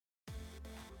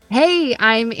Hey,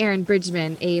 I'm Erin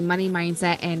Bridgman, a money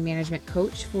mindset and management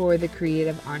coach for the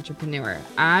creative entrepreneur.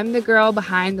 I'm the girl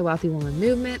behind the Wealthy Woman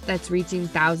movement that's reaching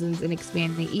thousands and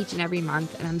expanding each and every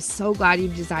month, and I'm so glad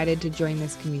you've decided to join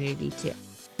this community too.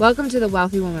 Welcome to the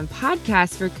Wealthy Woman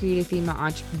podcast for creative female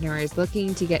entrepreneurs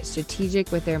looking to get strategic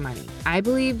with their money. I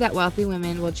believe that wealthy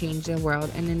women will change the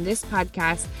world, and in this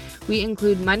podcast, we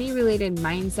include money-related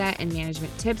mindset and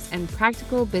management tips and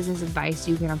practical business advice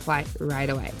you can apply right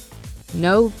away.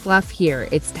 No fluff here.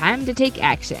 It's time to take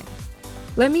action.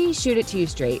 Let me shoot it to you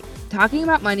straight. Talking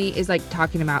about money is like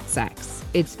talking about sex.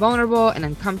 It's vulnerable and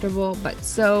uncomfortable, but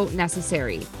so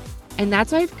necessary. And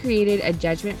that's why I've created a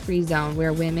judgment-free zone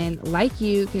where women like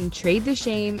you can trade the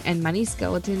shame and money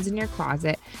skeletons in your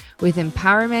closet with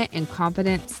empowerment and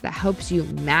confidence that helps you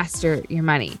master your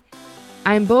money.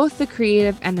 I'm both the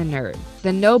creative and the nerd,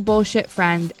 the no bullshit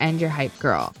friend and your hype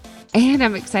girl. And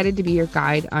I'm excited to be your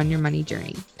guide on your money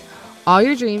journey. All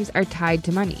your dreams are tied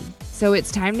to money, so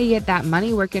it's time to get that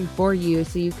money working for you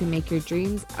so you can make your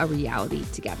dreams a reality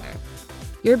together.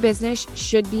 Your business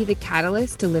should be the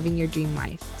catalyst to living your dream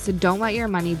life, so don't let your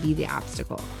money be the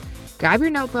obstacle. Grab your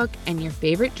notebook and your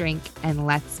favorite drink, and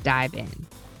let's dive in.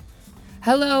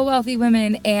 Hello, wealthy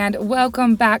women, and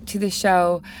welcome back to the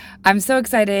show. I'm so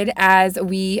excited as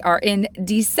we are in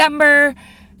December.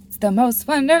 It's the most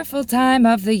wonderful time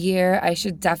of the year. I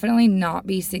should definitely not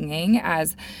be singing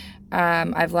as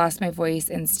I've lost my voice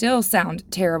and still sound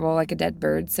terrible like a dead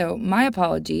bird, so my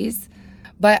apologies.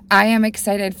 But I am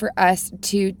excited for us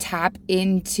to tap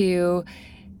into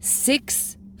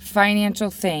 6 financial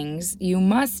things you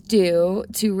must do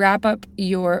to wrap up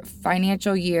your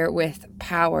financial year with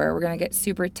power. We're going to get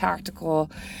super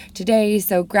tactical today,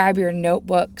 so grab your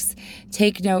notebooks,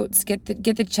 take notes, get the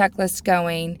checklist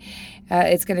going.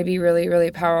 It's going to be really,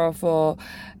 really powerful.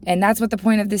 And that's what the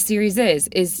point of this series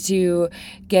is to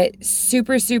get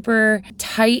super, super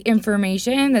tight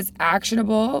information that's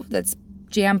actionable, that's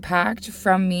jam-packed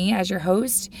from me as your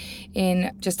host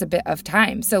in just a bit of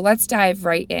time. So let's dive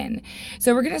right in.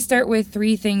 So we're going to start with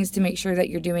 3 things to make sure that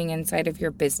you're doing inside of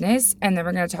your business. And then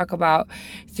we're going to talk about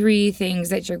 3 things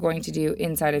that you're going to do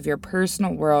inside of your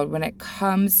personal world when it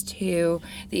comes to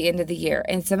the end of the year.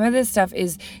 And some of this stuff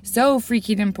is so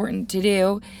freaking important to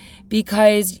do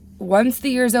because once the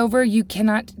year's over, you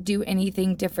cannot do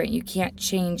anything different. You can't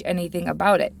change anything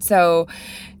about it. So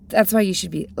that's why you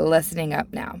should be listening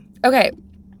up now. Okay,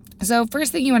 so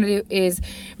first thing you want to do is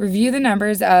review the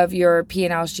numbers of your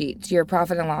P&L sheets, your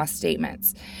profit and loss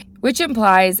statements, which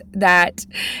implies that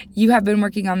you have been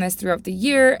working on this throughout the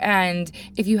year. And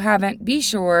if you haven't, be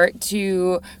sure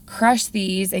to crush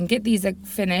these and get these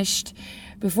finished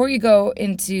before you go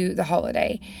into the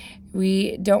holiday.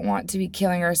 We don't want to be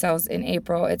killing ourselves in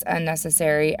April. It's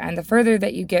unnecessary. And the further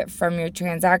that you get from your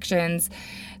transactions,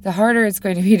 the harder it's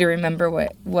going to be to remember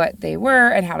what they were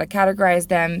and how to categorize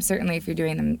them, certainly if you're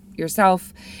doing them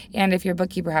yourself and if your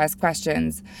bookkeeper has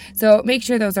questions. So make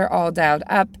sure those are all dialed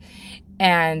up.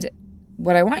 And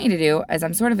what I want you to do is,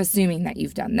 I'm sort of assuming that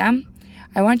you've done them,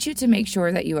 I want you to make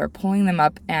sure that you are pulling them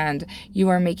up and you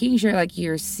are making sure like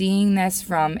you're seeing this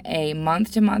from a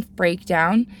month-to-month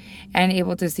breakdown and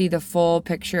able to see the full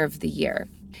picture of the year.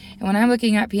 And when I'm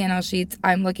looking at P&L sheets,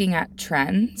 I'm looking at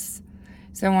trends.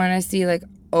 So I want to see like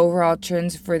overall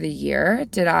trends for the year.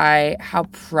 How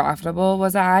profitable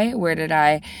was I? Where did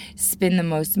I spend the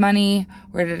most money?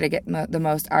 Where did I get the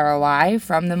most ROI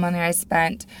from the money I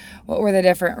spent? What were the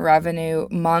different revenue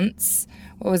months?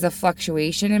 What was the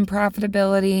fluctuation in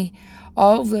profitability?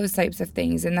 All of those types of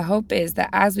things. And the hope is that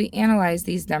as we analyze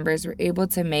these numbers, we're able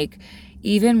to make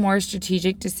even more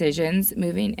strategic decisions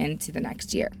moving into the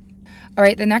next year. All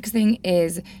right, the next thing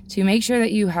is to make sure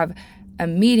that you have a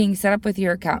meeting set up with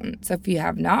your accountant. So if you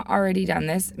have not already done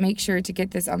this, make sure to get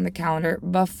this on the calendar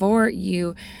before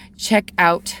you check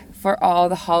out for all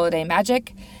the holiday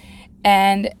magic.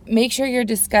 And make sure you're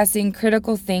discussing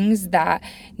critical things that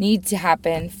need to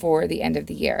happen for the end of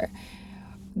the year.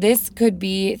 This could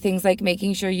be things like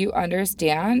making sure you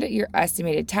understand your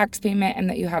estimated tax payment and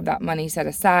that you have that money set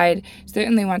aside.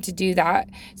 Certainly want to do that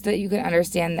so that you can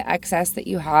understand the excess that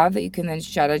you have, that you can then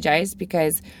strategize,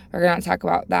 because we're going to talk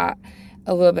about that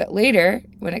a little bit later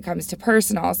when it comes to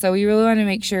personal. So we really want to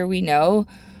make sure we know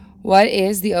what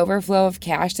is the overflow of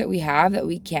cash that we have that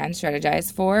we can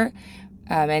strategize for.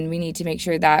 And we need to make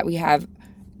sure that we have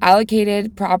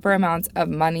allocated proper amounts of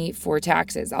money for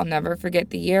taxes. I'll never forget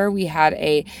the year we had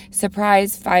a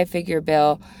surprise 5-figure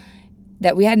bill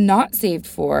that we had not saved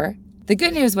for. The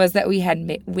good news was that we had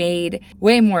made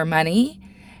way more money.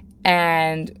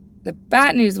 And the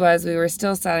bad news was we were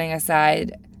still setting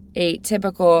aside a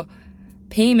typical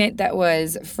payment that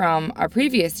was from our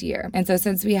previous year. And so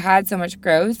since we had so much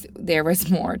growth, there was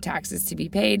more taxes to be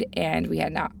paid and we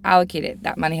had not allocated.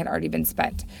 That money had already been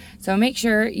spent. So make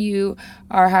sure you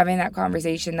are having that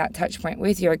conversation, that touch point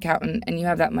with your accountant, and you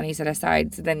have that money set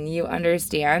aside so then you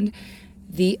understand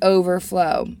the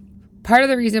overflow. Part of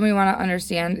the reason we want to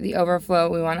understand the overflow,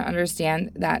 we want to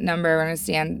understand that number, we want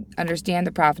to understand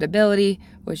the profitability,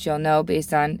 which you'll know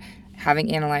based on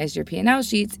having analyzed your P&L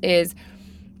sheets, is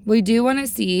we do want to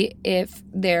see if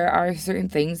there are certain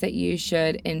things that you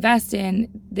should invest in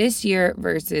this year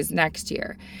versus next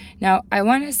year. Now, I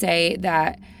want to say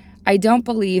that I don't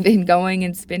believe in going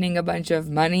and spending a bunch of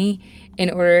money in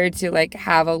order to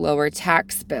have a lower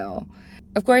tax bill.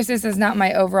 Of course, this is not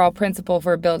my overall principle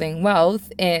for building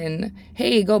wealth in,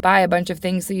 hey, go buy a bunch of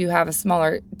things so you have a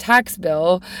smaller tax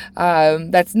bill.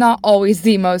 That's not always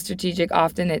the most strategic.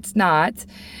 Often it's not.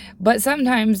 But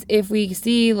sometimes if we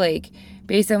see,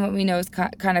 based on what we know is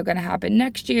kind of going to happen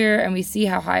next year and we see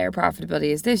how high our profitability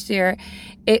is this year,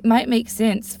 it might make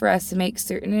sense for us to make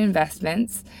certain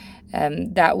investments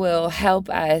that will help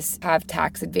us have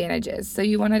tax advantages. So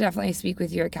you want to definitely speak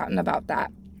with your accountant about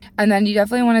that. And then you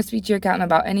definitely want to speak to your accountant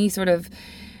about any sort of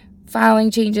filing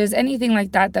changes, anything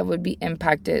like that that would be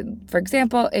impacted. For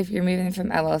example, if you're moving from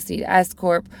LLC to S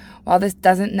Corp, while this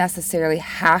doesn't necessarily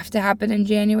have to happen in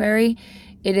January,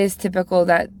 it is typical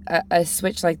that a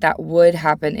switch like that would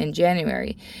happen in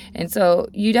January. And so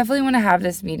you definitely want to have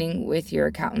this meeting with your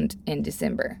accountant in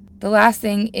December. The last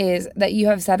thing is that you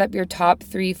have set up your top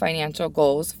 3 financial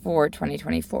goals for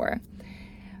 2024.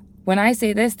 When I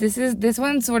say this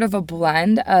one's sort of a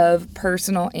blend of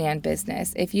personal and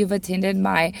business. If you've attended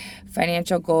my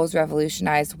Financial Goals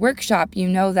Revolutionized workshop, you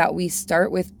know that we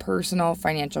start with personal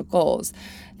financial goals.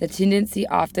 The tendency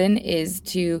often is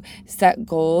to set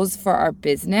goals for our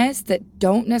business that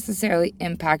don't necessarily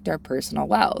impact our personal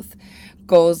wealth.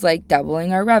 Goals like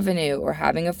doubling our revenue or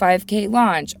having a 5K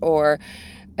launch or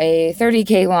a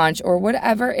 30K launch or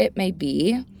whatever it may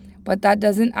be. But that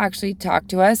doesn't actually talk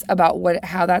to us about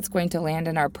how that's going to land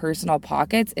in our personal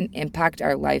pockets and impact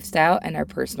our lifestyle and our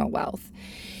personal wealth.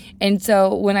 And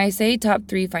so when I say top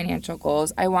 3 financial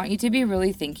goals, I want you to be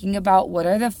really thinking about what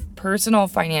are the personal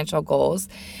financial goals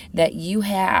that you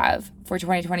have for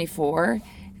 2024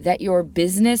 that your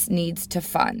business needs to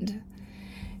fund.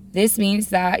 This means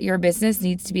that your business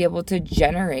needs to be able to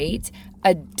generate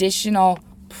additional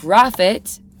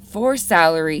profit for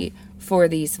salary for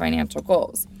these financial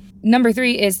goals. Number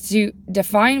 3 is to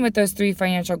define what those 3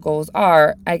 financial goals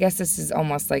are. I guess this is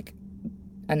almost like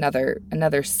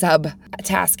another sub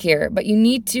task here, but you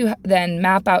need to then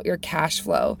map out your cash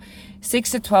flow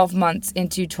 6 to 12 months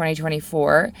into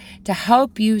 2024 to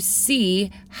help you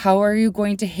see how are you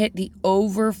going to hit the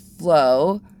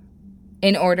overflow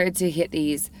in order to hit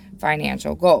these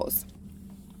financial goals.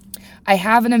 I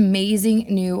have an amazing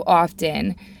new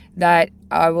opt-in that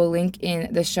I will link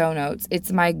in the show notes.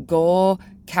 It's my goal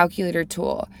calculator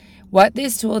tool. What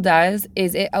this tool does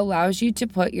is it allows you to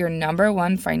put your number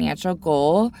 1 financial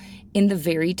goal in the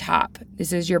very top.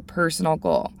 This is your personal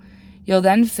goal. You'll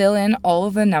then fill in all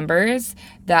of the numbers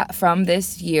that from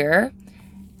this year,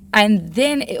 and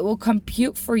then it will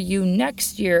compute for you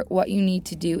next year what you need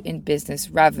to do in business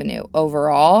revenue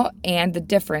overall and the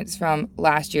difference from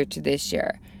last year to this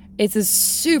year. It's a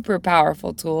super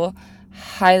powerful tool.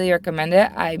 Highly recommend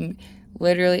it.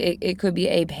 It could be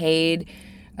a paid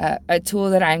a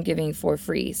tool that I'm giving for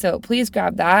free. So please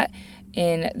grab that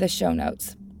in the show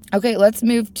notes. Okay, let's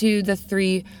move to the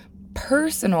 3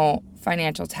 personal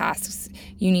financial tasks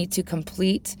you need to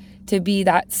complete to be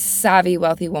that savvy,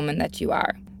 wealthy woman that you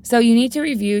are. So you need to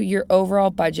review your overall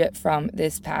budget from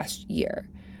this past year.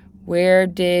 Where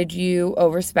did you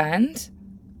overspend?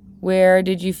 Where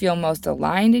did you feel most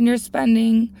aligned in your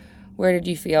spending? Where did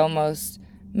you feel most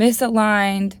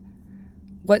misaligned?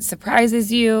 What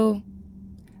surprises you?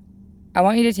 I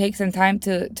want you to take some time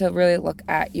to really look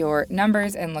at your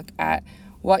numbers and look at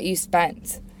what you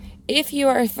spent. If you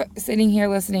are sitting here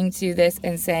listening to this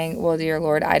and saying, well, dear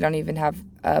Lord, I don't even have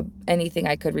anything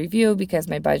I could review because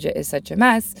my budget is such a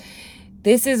mess,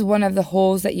 this is one of the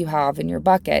holes that you have in your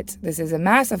bucket. This is a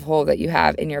massive hole that you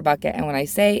have in your bucket. And what I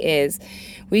say is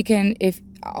if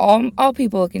all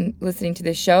people listening to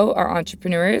this show are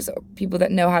entrepreneurs, people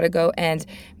that know how to go and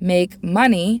make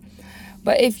money.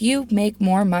 But if you make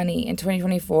more money in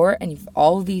 2024 and you've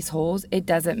all of these holes, it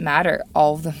doesn't matter.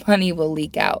 All of the money will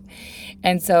leak out.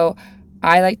 And so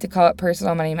I like to call it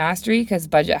personal money mastery because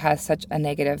budget has such a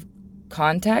negative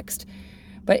context.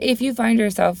 But if you find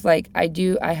yourself like I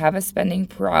have a spending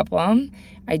problem,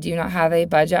 I do not have a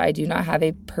budget, I do not have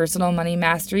a personal money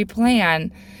mastery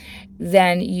plan,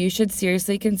 then you should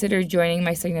seriously consider joining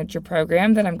my signature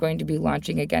program that I'm going to be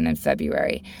launching again in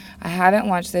February. I haven't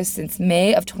launched this since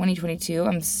May of 2022.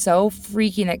 I'm so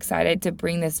freaking excited to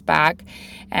bring this back,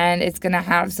 and it's going to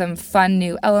have some fun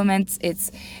new elements.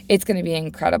 It's going to be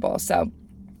incredible. So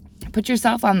put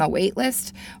yourself on the wait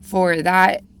list for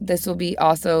that. This will be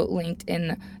also linked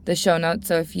in the show notes.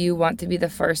 So if you want to be the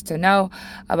first to know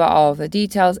about all of the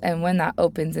details and when that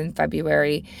opens in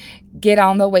February, get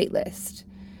on the wait list.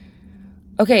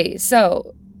 Okay,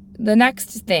 so the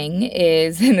next thing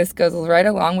is, and this goes right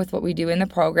along with what we do in the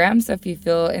program, so if you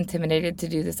feel intimidated to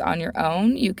do this on your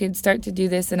own, you could start to do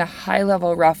this in a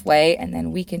high-level, rough way, and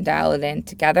then we can dial it in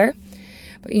together.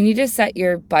 But you need to set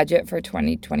your budget for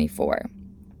 2024.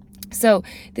 So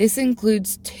this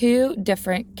includes 2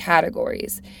 different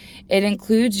categories. It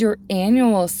includes your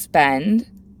annual spend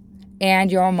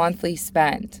and your monthly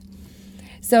spend.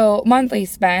 So monthly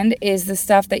spend is the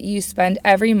stuff that you spend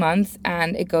every month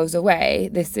and it goes away.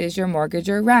 This is your mortgage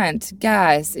or rent,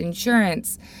 gas,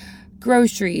 insurance,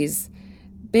 groceries,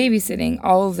 babysitting,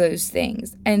 all of those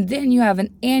things. And then you have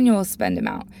an annual spend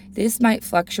amount. This might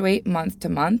fluctuate month to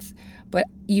month, but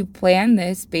you plan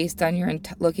this based on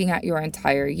looking at your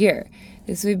entire year.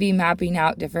 This would be mapping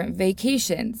out different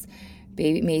vacations,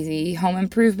 maybe home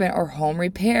improvement or home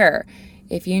repair.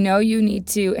 If you know you need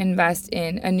to invest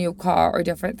in a new car or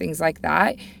different things like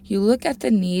that, you look at the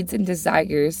needs and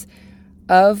desires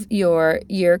of your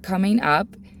year coming up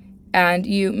and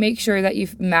you make sure that you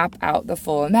map out the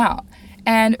full amount.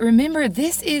 And remember,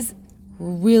 this is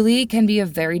really can be a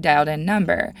very dialed in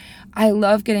number. I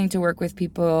love getting to work with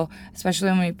people, especially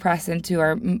when we press into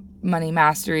our money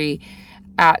mastery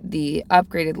at the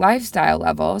upgraded lifestyle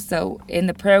level. So in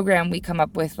the program, we come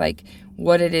up with like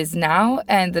what it is now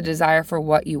and the desire for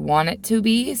what you want it to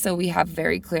be. So we have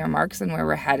very clear marks on where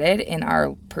we're headed in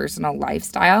our personal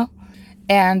lifestyle.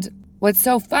 And what's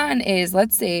so fun is,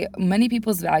 let's say many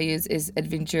people's values is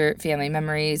adventure, family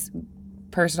memories,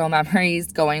 personal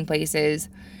memories, going places.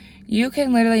 You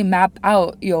can literally map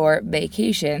out your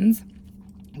vacations.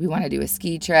 We want to do a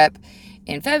ski trip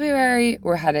in February.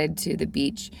 We're headed to the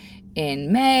beach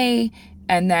in May.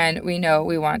 And then we know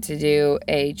we want to do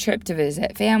a trip to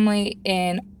visit family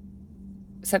in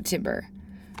September.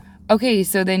 Okay,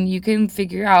 so then you can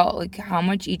figure out like how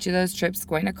much each of those trips is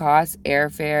going to cost,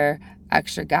 airfare,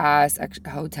 extra gas, extra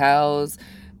hotels,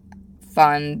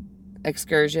 fun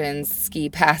excursions, ski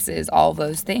passes, all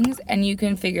those things, and you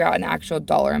can figure out an actual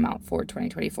dollar amount for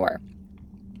 2024.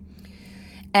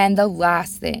 And the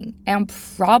last thing, and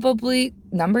probably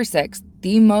number 6,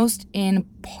 the most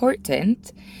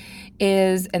important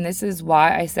is, and this is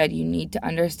why I said you need to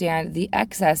understand the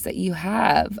excess that you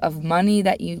have of money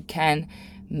that you can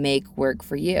make work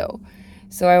for you.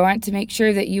 So I want to make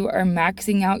sure that you are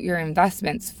maxing out your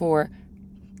investments for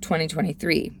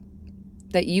 2023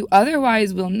 that you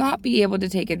otherwise will not be able to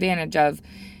take advantage of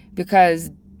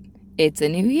because it's a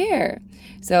new year.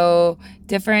 So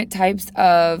different types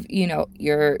of,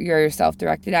 your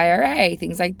self-directed IRA,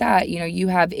 things like that. You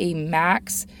have a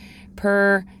max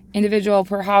per individual,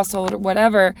 per household, or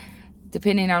whatever,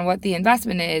 depending on what the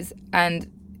investment is. And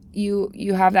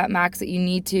you have that max that you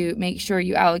need to make sure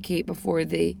you allocate before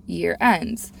the year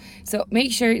ends. So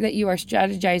make sure that you are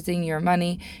strategizing your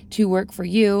money to work for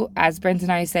you. As Brent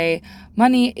and I say,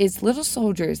 money is little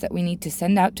soldiers that we need to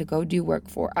send out to go do work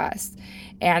for us.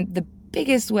 And the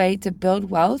biggest way to build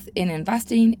wealth in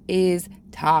investing is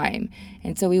time.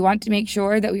 And so we want to make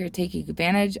sure that we are taking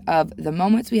advantage of the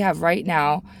moments we have right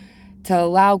now to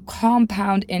allow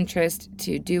compound interest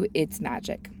to do its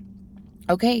magic.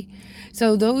 Okay,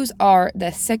 so those are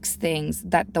the 6 things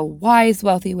that the wise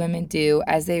wealthy women do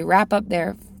as they wrap up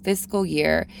their fiscal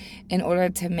year in order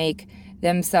to make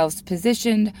themselves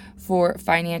positioned for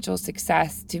financial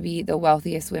success to be the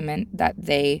wealthiest women that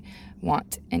they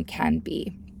want and can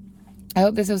be. I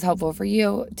hope this was helpful for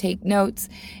you. Take notes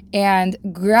and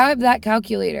grab that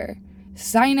calculator.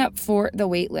 Sign up for the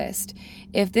wait list.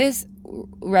 If this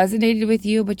resonated with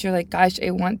you, but you're like, gosh,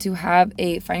 I want to have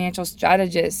a financial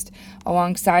strategist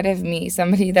alongside of me,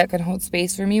 somebody that can hold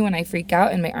space for me when I freak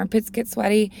out and my armpits get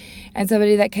sweaty, and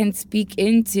somebody that can speak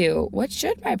into what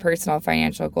should my personal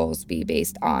financial goals be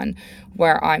based on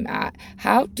where I'm at.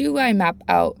 How do I map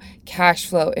out cash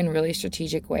flow in really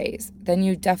strategic ways? Then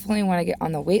you definitely want to get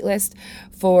on the wait list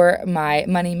for my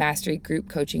Money Mastery group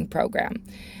coaching program.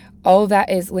 All of that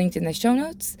is linked in the show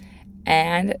notes.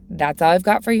 And that's all I've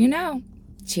got for you now.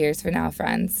 Cheers for now,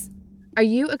 friends. Are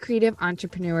you a creative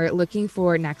entrepreneur looking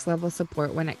for next level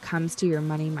support when it comes to your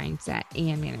money mindset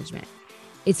and management?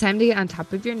 It's time to get on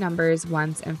top of your numbers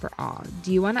once and for all.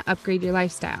 Do you want to upgrade your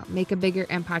lifestyle, make a bigger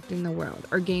impact in the world,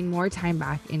 or gain more time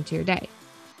back into your day?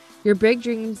 Your big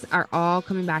dreams are all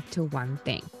coming back to one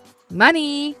thing: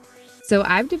 money. So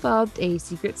I've developed a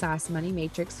secret sauce money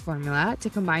matrix formula to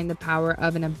combine the power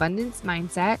of an abundance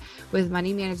mindset with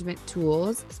money management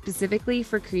tools specifically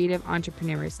for creative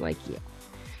entrepreneurs like you.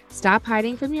 Stop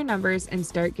hiding from your numbers and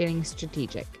start getting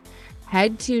strategic.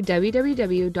 Head to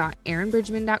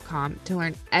www.erinbridgman.com to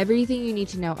learn everything you need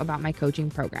to know about my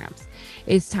coaching programs.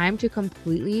 It's time to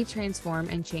completely transform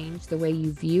and change the way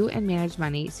you view and manage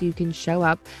money so you can show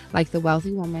up like the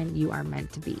wealthy woman you are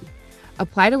meant to be.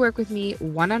 Apply to work with me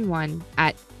one-on-one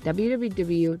at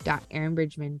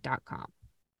www.erinbridgman.com.